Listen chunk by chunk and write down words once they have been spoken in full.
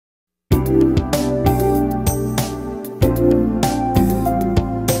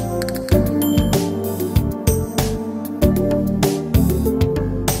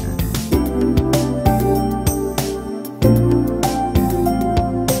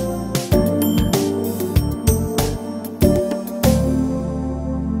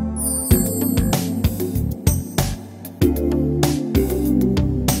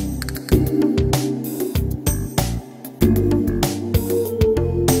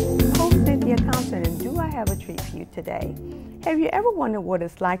you today. Have you ever wondered what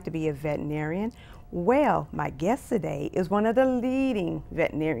it's like to be a veterinarian? Well, my guest today is one of the leading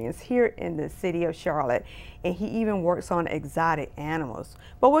veterinarians here in the city of Charlotte, and he even works on exotic animals.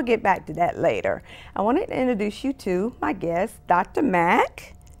 But we'll get back to that later. I wanted to introduce you to my guest, Dr.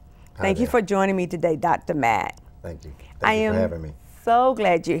 Mack. Thank you for joining me today, Dr. Mack. Thank you. Thank you for having me. So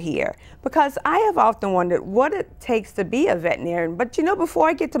glad you're here, because I have often wondered what it takes to be a veterinarian. But you know, before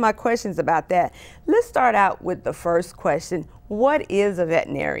I get to my questions about that, let's start out with the first question. What is a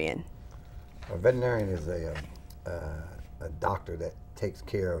veterinarian? A veterinarian is a doctor that takes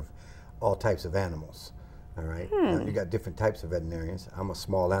care of all types of animals. All right. Now, you got different types of veterinarians. I'm a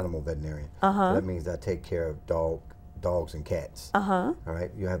small animal veterinarian. So that means I take care of dogs and cats. All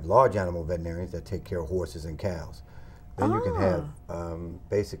right. You have large animal veterinarians that take care of horses and cows. Then you can have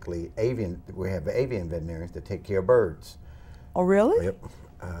basically avian. We have avian veterinarians that take care of birds. Oh, really? Yep.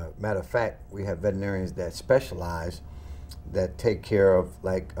 Matter of fact, we have veterinarians that specialize, that take care of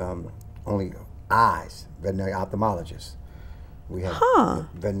like only eyes, veterinary ophthalmologists. We have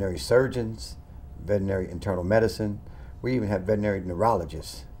veterinary surgeons, veterinary internal medicine. We even have veterinary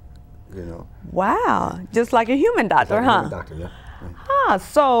neurologists, you know. Wow, just like a human doctor, like huh? A human doctor, yeah.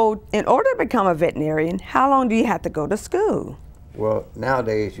 So in order to become a veterinarian, how long do you have to go to school? Well,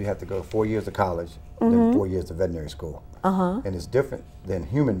 nowadays you have to go 4 years of college, then 4 years of veterinary school. And it's different than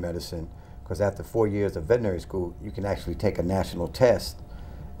human medicine, because after 4 years of veterinary school, you can actually take a national test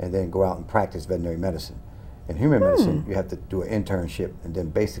and then go out and practice veterinary medicine. In human medicine, you have to do an internship, and then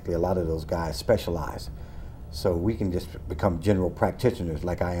basically a lot of those guys specialize. So we can just become general practitioners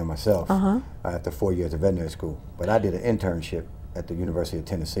like I am myself after 4 years of veterinary school. But I did an internship at the University of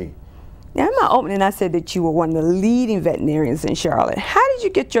Tennessee. Now, in my opening, I said that you were one of the leading veterinarians in Charlotte. How did you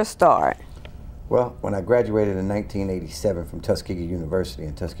get your start? Well, when I graduated in 1987 from Tuskegee University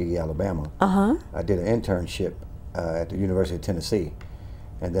in Tuskegee, Alabama, I did an internship at the University of Tennessee.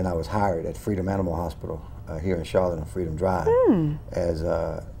 And then I was hired at Freedom Animal Hospital here in Charlotte on Freedom Drive as,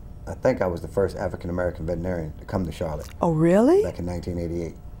 I think I was the first African-American veterinarian to come to Charlotte. Oh, really? Back in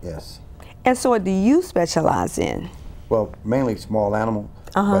 1988, yes. And so what do you specialize in? Well, mainly small animal,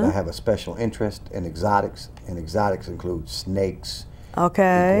 but I have a special interest in exotics, and exotics include snakes,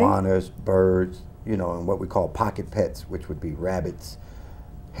 iguanas, birds, you know, and what we call pocket pets, which would be rabbits,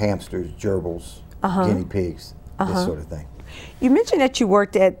 hamsters, gerbils, guinea pigs, this sort of thing. You mentioned that you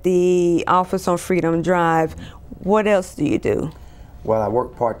worked at the office on Freedom Drive. What else do you do? Well, I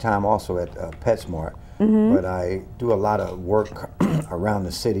work part-time also at PetSmart, but I do a lot of work around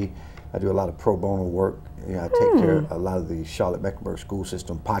the city. I do a lot of pro bono work. You know, I take care of a lot of the Charlotte-Mecklenburg school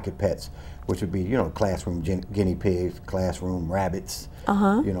system pocket pets, which would be, you know, classroom guinea pigs, classroom rabbits,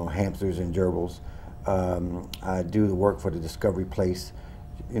 you know, hamsters and gerbils. I do the work for the Discovery Place.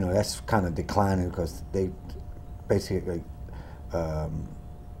 You know, that's kind of declining because they basically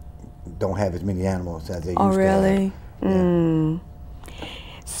don't have as many animals as they used to have. Oh, really? Yeah.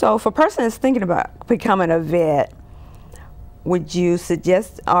 So for a person that's thinking about becoming a vet, would you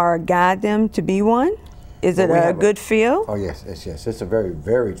suggest or guide them to be one? Is it a good field? Oh, yes, yes. It's a very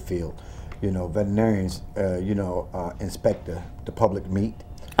varied field. You know, veterinarians, you know, inspect the public meat.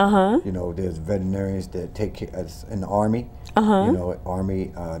 You know, there's veterinarians that take care in the Army. You know,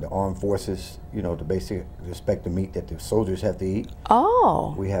 Army, the armed forces, you know, to basically inspect the meat that the soldiers have to eat.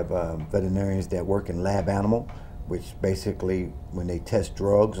 Oh. We have veterinarians that work in lab animal, which basically when they test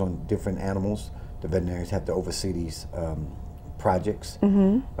drugs on different animals, the veterinarians have to oversee these projects.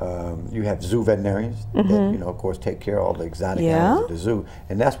 You have zoo veterinarians that, you know, of course, take care of all the exotic animals at the zoo.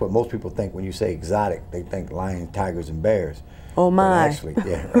 And that's what most people think when you say exotic. They think lions, tigers, and bears. Oh, my. But actually,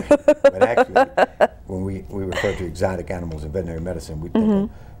 yeah, right. But actually, when we refer to exotic animals in veterinary medicine, we think of,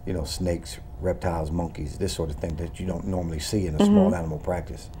 you know, snakes, reptiles, monkeys, this sort of thing that you don't normally see in a small animal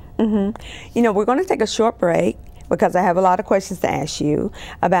practice. You know, we're going to take a short break, because I have a lot of questions to ask you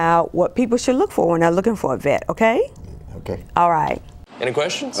about what people should look for when they're looking for a vet, okay? Okay. All right. Any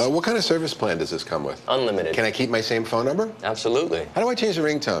questions? What kind of service plan does this come with? Unlimited. Can I keep my same phone number? Absolutely. How do I change the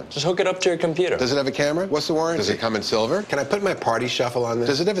ringtone? Just hook it up to your computer. Does it have a camera? What's the warranty? Does it come in silver? Can I put my party shuffle on this?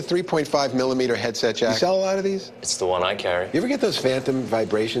 Does it have a 3.5 millimeter headset jack? You sell a lot of these? It's the one I carry. You ever get those phantom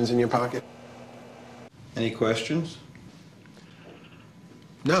vibrations in your pocket? Any questions?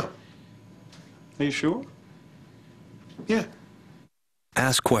 No. Are you sure? Yeah.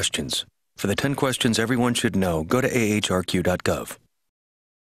 Ask questions. For the 10 questions everyone should know, go to ahrq.gov.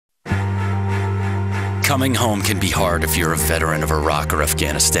 Coming home can be hard if you're a veteran of Iraq or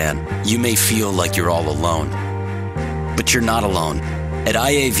Afghanistan. You may feel like you're all alone, but you're not alone. At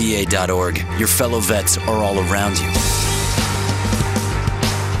IAVA.org, your fellow vets are all around you.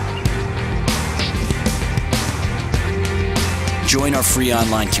 Join our free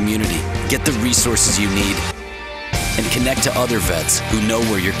online community, get the resources you need, and connect to other vets who know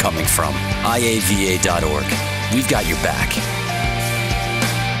where you're coming from. IAVA.org. We've got your back.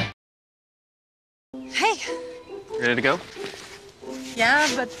 Hey. Ready to go? Yeah,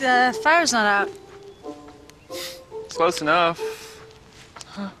 but the fire's not out. Close enough.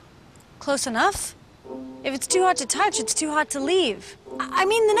 Huh. Close enough? If it's too hot to touch, it's too hot to leave. I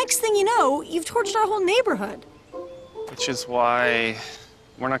mean, the next thing you know, you've torched our whole neighborhood. Which is why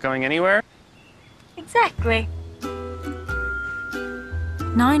we're not going anywhere? Exactly.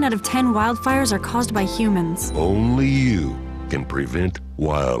 9 out of 10 wildfires are caused by humans. Only you can prevent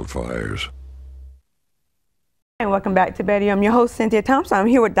wildfires. And welcome back to Betty. I'm your host, Cynthia Thompson. I'm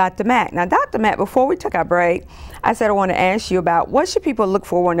here with Dr. Mack. Now, Dr. Mack, before we took our break, I said I want to ask you about what should people look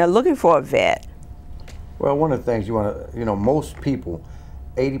for when they're looking for a vet? Well, one of the things you want to, most people,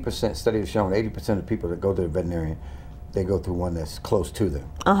 80%, study has shown 80% of people that go to the veterinarian, they go through one that's close to them.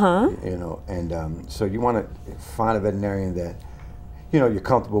 So you want to find a veterinarian that, you're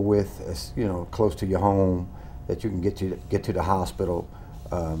comfortable with, close to your home, that you can get to the hospital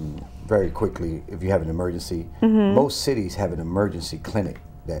very quickly if you have an emergency. Most cities have an emergency clinic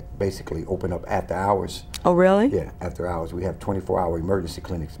that basically open up after hours. Oh, really? Yeah, after hours. We have 24-hour emergency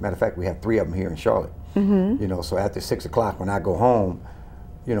clinics. Matter of fact, we have 3 of them here in Charlotte. So after 6 o'clock when I go home,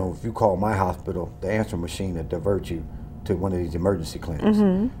 if you call my hospital, the answering machine will divert you to one of these emergency clinics.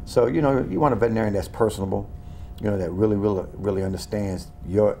 So, you want a veterinarian that's personable, that really understands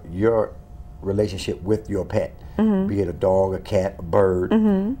your relationship with your pet, be it a dog, a cat, a bird.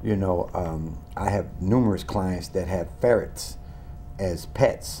 I have numerous clients that have ferrets as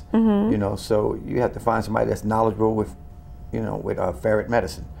pets. So you have to find somebody that's knowledgeable with, with ferret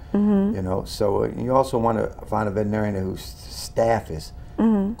medicine. So you also want to find a veterinarian whose staff is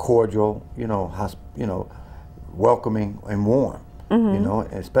cordial, welcoming and warm. And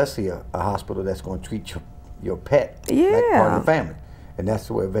especially a hospital that's going to treat your pet like part of the family. And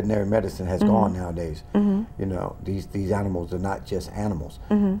that's where veterinary medicine has gone nowadays. These animals are not just animals.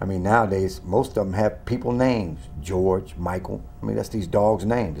 I mean, nowadays, most of them have people names. George, Michael. I mean, that's these dogs'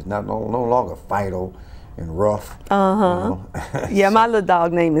 names. It's no longer Fido and Rough. Yeah, my little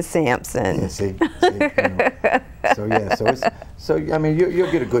dog name is Samson. Yeah, see So I mean,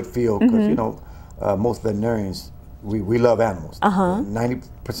 you'll get a good feel because, most veterinarians, we love animals.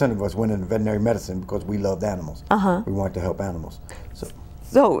 90% of us went into veterinary medicine because we loved animals. We want to help animals.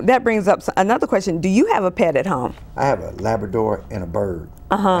 So that brings up another question. Do you have a pet at home? I have a Labrador and a bird.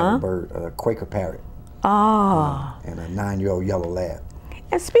 I have a bird, a Quaker parrot. And a 9-year-old yellow lab.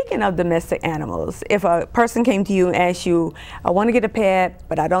 And speaking of domestic animals, if a person came to you and asked you, I want to get a pet,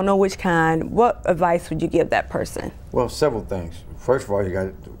 but I don't know which kind, what advice would you give that person? Well, several things. First of all, you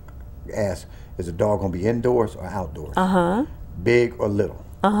got to ask, is the dog going to be indoors or outdoors? Big or little?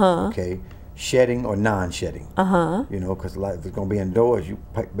 Okay. Shedding or non-shedding? Because if it's going to be indoors, you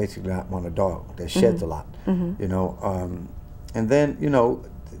basically not want a dog that sheds a lot. And then,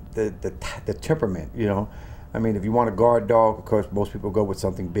 the temperament, I mean, if you want a guard dog, of course, most people go with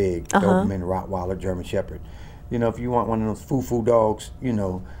something big, Doberman, Rottweiler, German Shepherd. If you want one of those foo-foo dogs,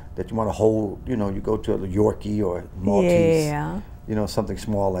 that you want to hold, you go to a Yorkie or Maltese. Something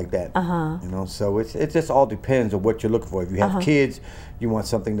small like that. So it just all depends on what you're looking for. If you have kids, you want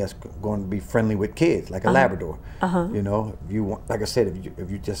something that's going to be friendly with kids, like a Labrador. If you want, like I said, if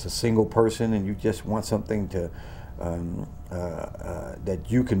you're just a single person and you just want something to that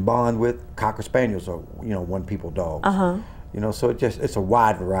you can bond with, Cocker Spaniels are one people dogs. So it's a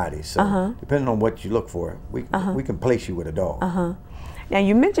wide variety. So depending on what you look for, we can place you with a dog. Now,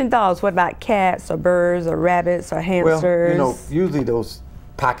 you mentioned dogs. What about cats or birds or rabbits or hamsters? Well, usually those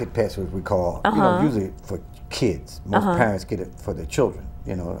pocket pets, as we call, usually for kids. Most parents get it for their children.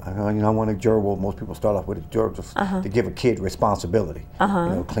 I want a gerbil. Most people start off with a gerbil to give a kid responsibility.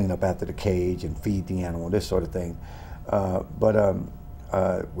 Clean up after the cage and feed the animal, this sort of thing. But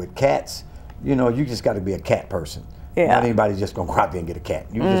with cats, you just got to be a cat person. Not anybody's just going to go out there and get a cat.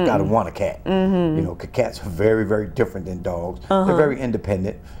 You just got to want a cat. Cats are very, very different than dogs. They're very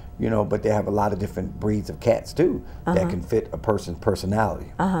independent, but they have a lot of different breeds of cats too that can fit a person's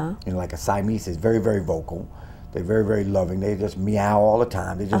personality. Like a Siamese is very, very vocal. They're very, very loving. They just meow all the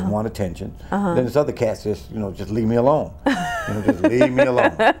time. They just want attention. Then there's other cats just leave me alone. Just leave me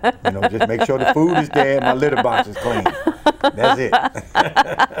alone. Just make sure the food is there and my litter box is clean. That's it.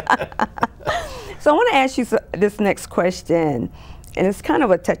 So I want to ask you this next question, and it's kind of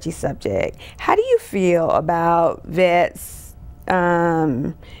a touchy subject. How do you feel about vets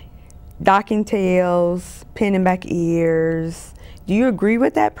docking tails, pinning back ears? Do you agree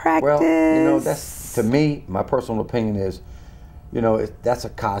with that practice? Well, that's, to me, my personal opinion is, You know, that's a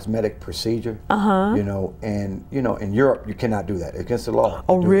cosmetic procedure. You know, and you know, in Europe you cannot do that. It's against the law.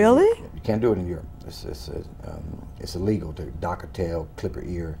 Oh, really? You can't do it in Europe. It's illegal to dock a tail, clip her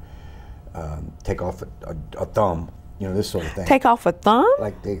ear, take off a thumb. You know, this sort of thing. Take off a thumb?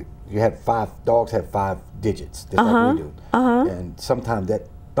 Like dogs have 5 digits, just like we do. And sometimes that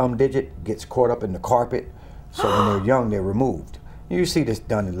thumb digit gets caught up in the carpet, so when they're young, they're removed. You see this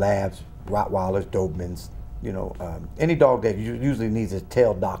done in labs, Rottweilers, Dobermans, you know, any dog that usually needs a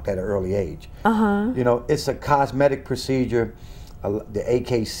tail docked at an early age. You know, it's a cosmetic procedure. The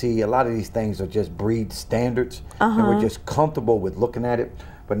AKC, a lot of these things are just breed standards, and we're just comfortable with looking at it.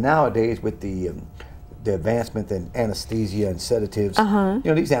 But nowadays, with the advancement in anesthesia and sedatives, you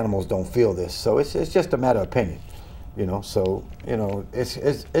know, these animals don't feel this, so it's just a matter of opinion, you know. So you know, it's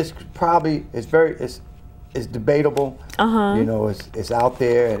debatable. You know, it's out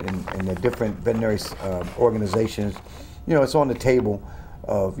there, and the different veterinary organizations, you know, it's on the table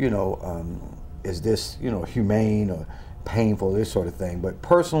of, you know, is this, you know, humane or painful, this sort of thing. But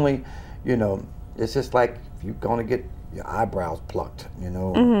personally, you know, it's just like if you're gonna get your eyebrows plucked, you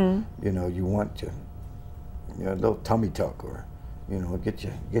know, you know, you want to. You know, a little tummy tuck, or you know, get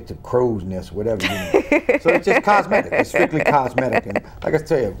the crow's nest, whatever. You know. So it's just cosmetic. It's strictly cosmetic. And like I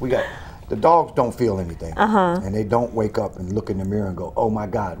tell you, the dogs don't feel anything, and they don't wake up and look in the mirror and go, "Oh my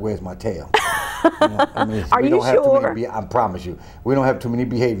God, where's my tail?" You know, I mean, Are you sure? I promise you, we don't have too many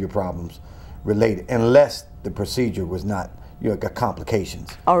behavior problems related, unless the procedure was not, you know, got complications.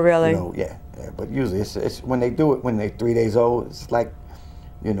 Oh, really? You know, yeah. But usually, it's when they do it when they're 3 days old. It's like,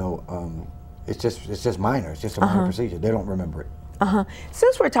 you know. It's just minor. It's just a minor procedure. They don't remember it.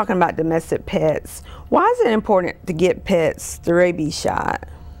 Since we're talking about domestic pets, why is it important to get pets the rabies shot?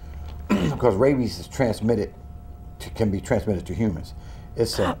 Because rabies is can be transmitted to humans.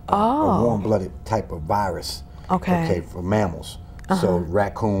 It's a warm-blooded type of virus. Okay, for mammals. So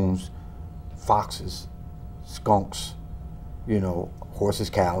raccoons, foxes, skunks, you know, horses,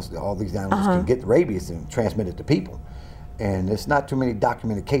 cows, all these animals can get rabies and transmit it to people. And there's not too many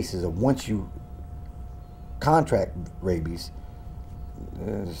documented cases of once you contract rabies,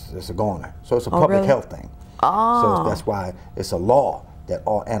 it's a goner. So it's a public health thing. So that's why it's a law that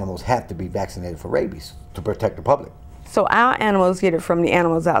all animals have to be vaccinated for rabies to protect the public. So our animals get it from the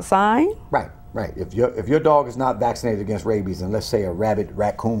animals outside? Right, right. If your dog is not vaccinated against rabies, and let's say a rabid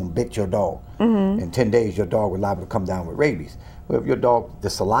raccoon bit your dog, in 10 days your dog would liable to come down with rabies. Well, if your dog, the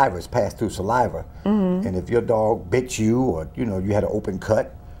saliva is passed through saliva, and if your dog bit you, or you know, you had an open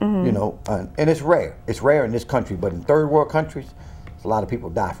cut, you know, and it's rare. It's rare in this country, but in third world countries, a lot of people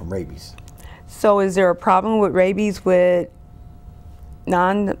die from rabies. So is there a problem with rabies with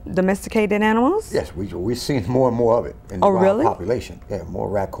non-domesticated animals? Yes, we're seeing more and more of it in the wild population. Yeah, more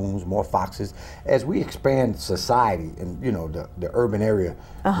raccoons, more foxes. As we expand society, and you know, the urban area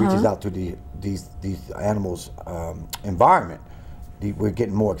reaches out to these animals' environment, we're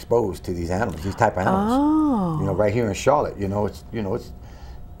getting more exposed to these animals, these type of animals. You know, right here in Charlotte, you know, it's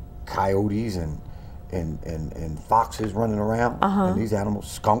coyotes and foxes running around, and these animals,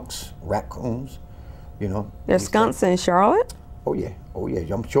 skunks, raccoons, you know. There's skunks in Charlotte? Oh yeah, oh yeah.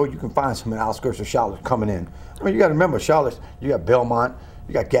 I'm sure you can find some in the outskirts of Charlotte coming in. I mean, you got to remember, Charlotte, you got Belmont,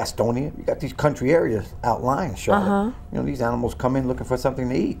 you got Gastonia, you got these country areas outlying Charlotte. You know, these animals come in looking for something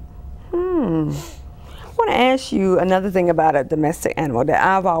to eat. I want to ask you another thing about a domestic animal that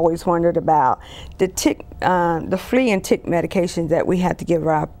I've always wondered about. The flea and tick medications that we have to give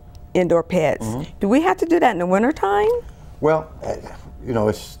our indoor pets. Do we have to do that in the wintertime? Well, you know,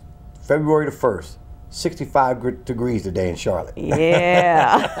 it's February the 1st. 65 degrees today in Charlotte.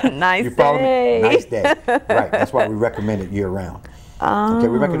 Yeah, nice you follow day. Me? Nice day. Right, that's why we recommend it year round. Okay,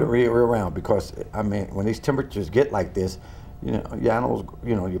 we recommend it year round because, I mean, when these temperatures get like this, you know, your animals,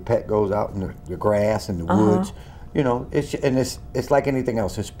 you know, your pet goes out in the grass and the woods, you know, it's like anything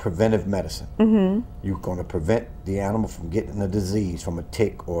else. It's preventive medicine. You're going to prevent the animal from getting a disease from a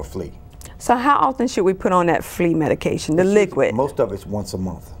tick or a flea. So how often should we put on that flea medication, the liquid? Most of it's once a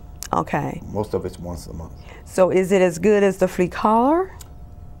month. Okay. Most of it's once a month. So is it as good as the flea collar?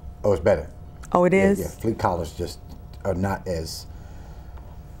 Oh, it's better. Oh, it is? Yeah, flea collars just are not as,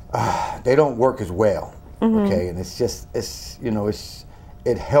 they don't work as well, okay? And it's just, you know,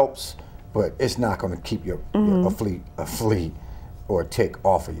 it helps, but it's not going to keep a flea or a tick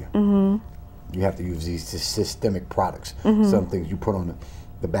off of you. You have to use these systemic products. Some things you put on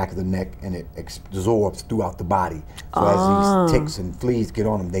the back of the neck and it absorbs throughout the body. So as these ticks and fleas get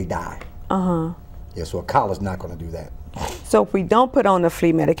on them, they die. Yeah, so a collar's not going to do that. So if we don't put on the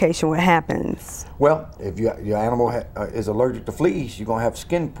flea medication, what happens? Well, if your animal is allergic to fleas, you're going to have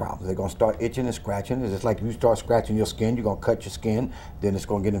skin problems. They're going to start itching and scratching. It's just like you start scratching your skin, you're going to cut your skin, then it's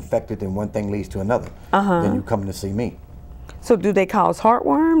going to get infected, and one thing leads to another. Then you come to see me. So do they cause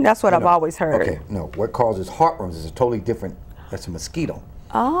heartworm? That's what I've always heard. Okay, no. What causes heartworms is a totally different, that's a mosquito.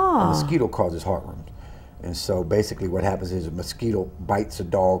 A mosquito causes heartworms. And so basically what happens is a mosquito bites a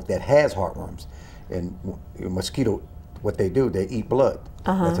dog that has heartworms. And a mosquito, what they do, they eat blood.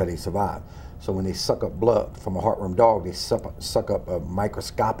 That's how they survive. So when they suck up blood from a heartworm dog, they suck up a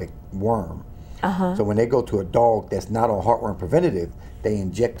microscopic worm. So when they go to a dog that's not on heartworm preventative, they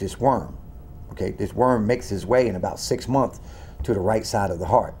inject this worm. Okay, this worm makes its way in about 6 months to the right side of the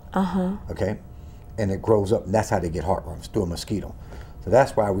heart. Okay, and it grows up, and that's how they get heartworms, through a mosquito. So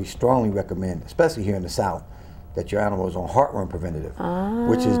that's why we strongly recommend, especially here in the South, that your animal is on heartworm preventative,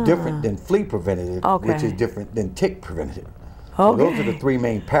 which is different than flea preventative, which is different than tick preventative. So those are the 3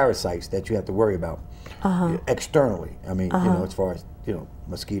 main parasites that you have to worry about externally. I mean, you know, as far as, you know,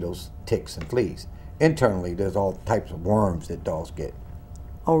 mosquitoes, ticks, and fleas. Internally, there's all types of worms that dogs get.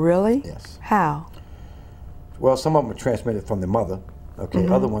 Oh, really? Yes. How? Well, some of them are transmitted from the mother. Okay,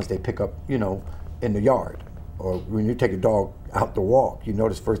 other ones they pick up, you know, in the yard. Or when you take a dog out to walk, you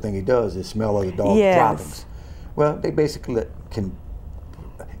notice first thing he does is smell other dog's droppings. Well, they basically can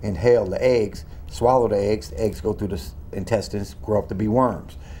inhale the eggs, swallow the eggs go through the intestines, grow up to be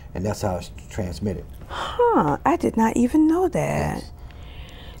worms, and that's how it's transmitted. Huh, I did not even know that. Yes.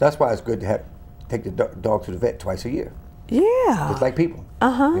 That's why it's good to take the dog to the vet twice a year. Yeah. Just like people.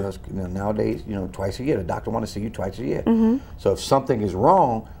 You know, nowadays, you know, twice a year. The doctor wants to see you twice a year. So if something is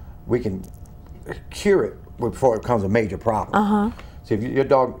wrong, we can cure it before it becomes a major problem. So if your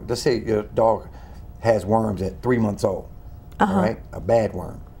dog, let's say your dog has worms at 3 months old, all right, a bad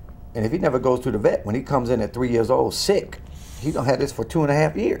worm. And if he never goes to the vet, when he comes in at 3 years old sick, he's gonna have this for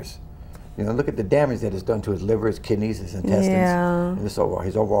 2.5 years. You know, look at the damage that it's done to his liver, his kidneys, his intestines, and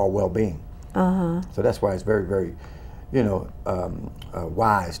his overall well-being. So that's why it's very, very, you know,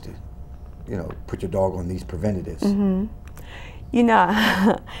 wise to, you know, put your dog on these preventatives. You know,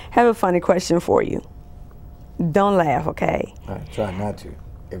 I have a funny question for you. Don't laugh, okay? I try not to.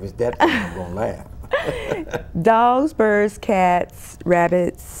 If it's that funny, I'm gonna laugh. Dogs, birds, cats,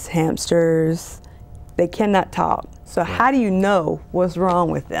 rabbits, hamsters, they cannot talk. So how do you know what's wrong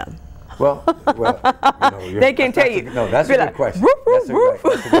with them? Well, you know, they can tell you. No, that's a good question. That's a good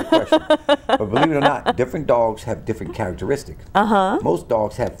question. But believe it or not, different dogs have different characteristics. Most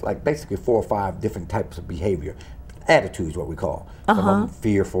dogs have like basically 4 or 5 different types of behavior. Attitudes, what we call. Some of them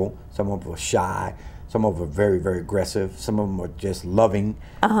fearful, some of them are shy, some of them are very, very aggressive, some of them are just loving,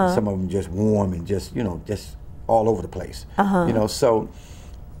 some of them just warm and just, you know, just all over the place. You know, so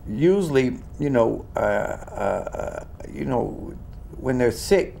usually, you know, when they're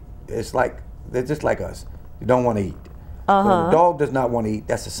sick, it's like they're just like us. They don't want to eat. So if the dog does not want to eat,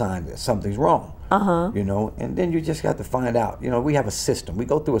 that's a sign that something's wrong. You know, and then you just have to find out. You know, we have a system. We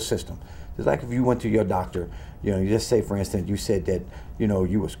go through a system. It's like if you went to your doctor, you know, you just say, for instance, you said that, you know,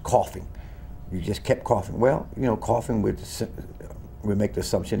 you was coughing. You just kept coughing. Well, you know, coughing would make the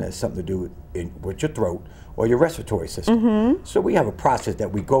assumption that it's something to do with your throat or your respiratory system. So we have a process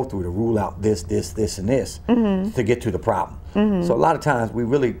that we go through to rule out this, and this to get to the problem. So a lot of times we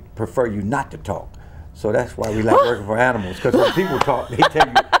really prefer you not to talk. So that's why we like working for animals, because when people talk, they tell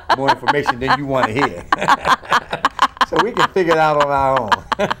you more information than you want to hear. So we can figure it out on our own.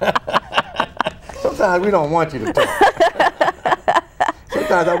 Sometimes we don't want you to talk.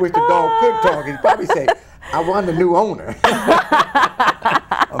 Sometimes I wish the dog could talk. He'd probably say, I want a new owner.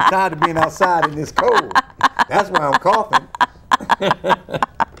 I'm tired of being outside in this cold. That's why I'm coughing.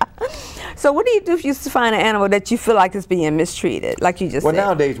 So what do you do if you find an animal that you feel like is being mistreated, like you just said? Well,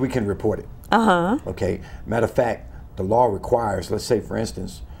 nowadays we can report it. Okay. Matter of fact, the law requires, let's say, for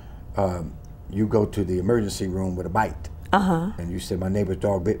instance, you go to the emergency room with a bite, and you say, my neighbor's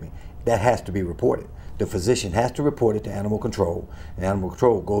dog bit me. That has to be reported. The physician has to report it to animal control, and animal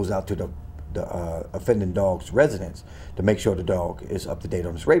control goes out to the offending dog's residence to make sure the dog is up to date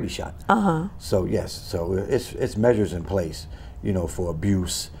on his rabies shot. So yes, so it's measures in place, you know, for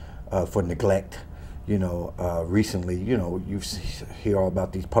abuse, for neglect. You know, recently, you know, you hear all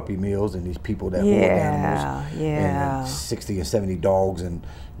about these puppy mills and these people that hold animals, and 60 and 70 dogs, and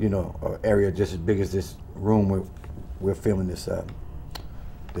you know, an area just as big as this room we're filming this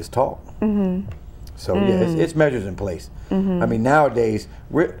this talk. So yeah, it's measures in place. I mean, nowadays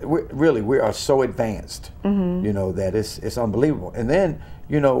we are so advanced, you know, that it's unbelievable. And then,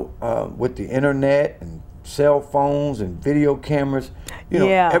 you know, with the internet and cell phones and video cameras. You know,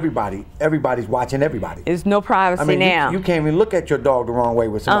 everybody's watching everybody. There's no privacy I mean, now. You can't even look at your dog the wrong way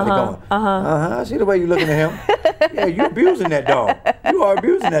with somebody going, I see the way you're looking at him. Yeah, you're abusing that dog. You are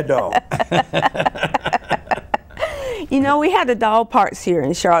abusing that dog. You know, we have the dog parks here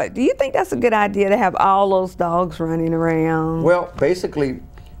in Charlotte. Do you think that's a good idea to have all those dogs running around? Well, basically,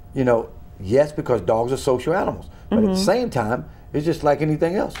 you know, yes, because dogs are social animals. But at the same time, it's just like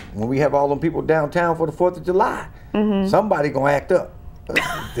anything else. When we have all them people downtown for the 4th of July, somebody gonna act up.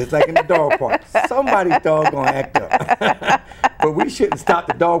 Just like in the dog park. Somebody's dog gonna act up. But we shouldn't stop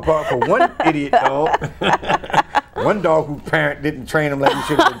the dog park for one idiot dog. One dog whose parent didn't train him like he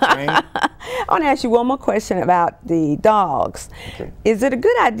should have been trained. I want to ask you one more question about the dogs. Okay. Is it a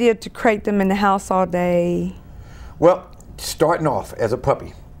good idea to crate them in the house all day? Well, starting off as a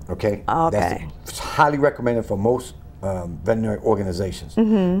puppy, okay? That's highly recommended for most veterinary organizations.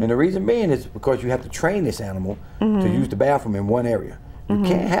 And the reason being is because you have to train this animal to use the bathroom in one area. You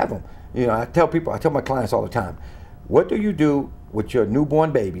can't have them. You know, I tell my clients all the time, what do you do with your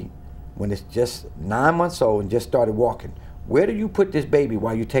newborn baby when it's just 9 months old and just started walking? Where do you put this baby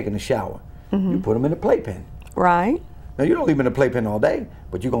while you're taking a shower? You put them in a playpen. Right. Now, you don't leave them in the playpen all day,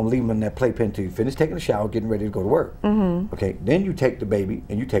 but you're going to leave them in that playpen until you finish taking a shower, getting ready to go to work. Okay, then you take the baby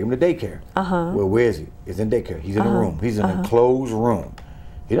and you take him to daycare. Well, where is he? He's in daycare. He's in a room. He's in an enclosed room.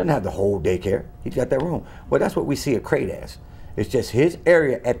 He doesn't have the whole daycare. He's got that room. Well, that's what we see a crate as. It's just his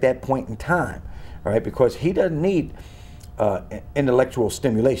area at that point in time, all right, because he doesn't need intellectual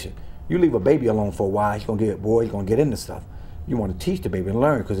stimulation. You leave a baby alone for a while, he's going to get bored, he's going to get into stuff. You want to teach the baby and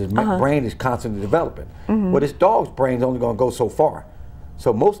learn because his brain is constantly developing. Well, this dog's brain is only going to go so far.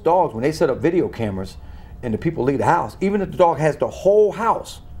 So most dogs, when they set up video cameras and the people leave the house, even if the dog has the whole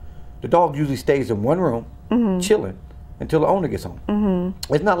house, the dog usually stays in one room, chilling, until the owner gets home.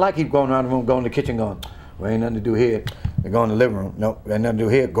 It's not like he's going around the room, going to the kitchen, going, well, ain't nothing to do here. They're going to the living room. Nope, ain't nothing to do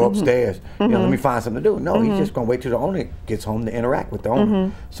here. Go upstairs. You know, let me find something to do. No, he's just going to wait till the owner gets home to interact with the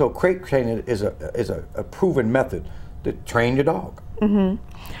owner. So crate training is a proven method to train your dog. You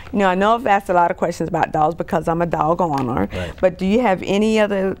know, I know I've asked a lot of questions about dogs because I'm a dog owner, but do you have any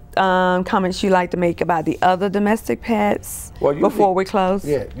other comments you'd like to make about the other domestic pets before we close?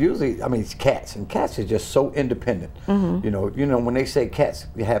 Yeah, usually, I mean, it's cats, and cats are just so independent. You know, when they say cats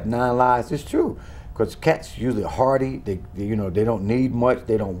have 9 lives, it's true, because cats usually hardy. They don't need much.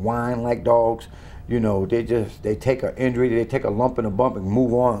 They don't whine like dogs. You know, they take an injury, they take a lump and a bump and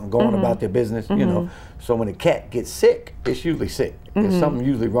move on and go on about their business, you know. So when a cat gets sick, it's usually sick. There's something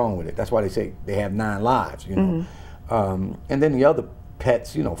usually wrong with it. That's why they say they have 9 lives, you know. And then the other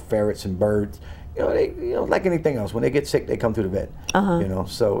pets, you know, ferrets and birds, you know, like anything else, when they get sick, they come to the vet, you know.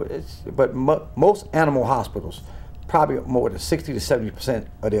 So but most animal hospitals, probably more than 60 to 70%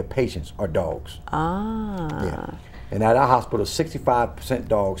 of their patients are dogs. Yeah. And at our hospital, 65%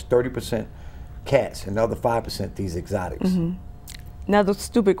 dogs, 30% cats, and the other 5% these exotics. Another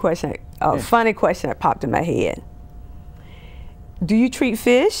stupid question, funny question that popped in my head. Do you treat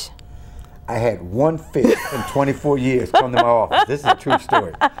fish? I had one fish in 24 years come to my office. This is a true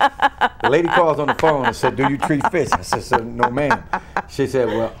story. The lady calls on the phone and said, do you treat fish? I said, no, ma'am. She said,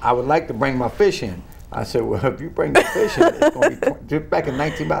 well, I would like to bring my fish in. I said, well, if you bring the fish in, it's going to be back in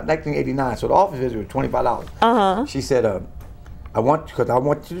about 1989. So the office visit was $25. She said, I want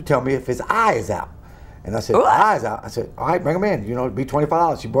you to tell me if his eye is out. And I said, eye is out. I said, all right, bring him in. You know, it'd be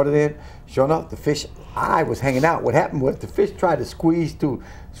 $25. She brought it in. Sure enough, the fish eye was hanging out. What happened was the fish tried to squeeze through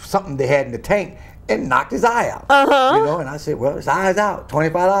something they had in the tank and knocked his eye out. You know, and I said, well, his eye's out,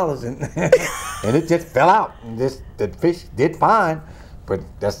 $25. And it just fell out. And the fish did fine. But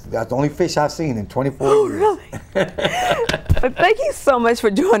that's the only fish I've seen in 24 years. Really? But thank you so much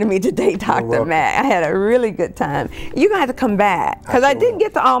for joining me today, Dr. Mack. I had a really good time. You're going to have to come back because I didn't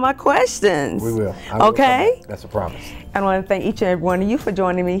get to all my questions. We will. Okay? That's a promise. I want to thank each and every one of you for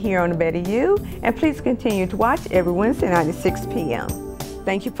joining me here on The Better You. And please continue to watch every Wednesday night at 6 p.m.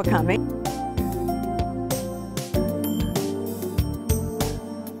 Thank you for coming.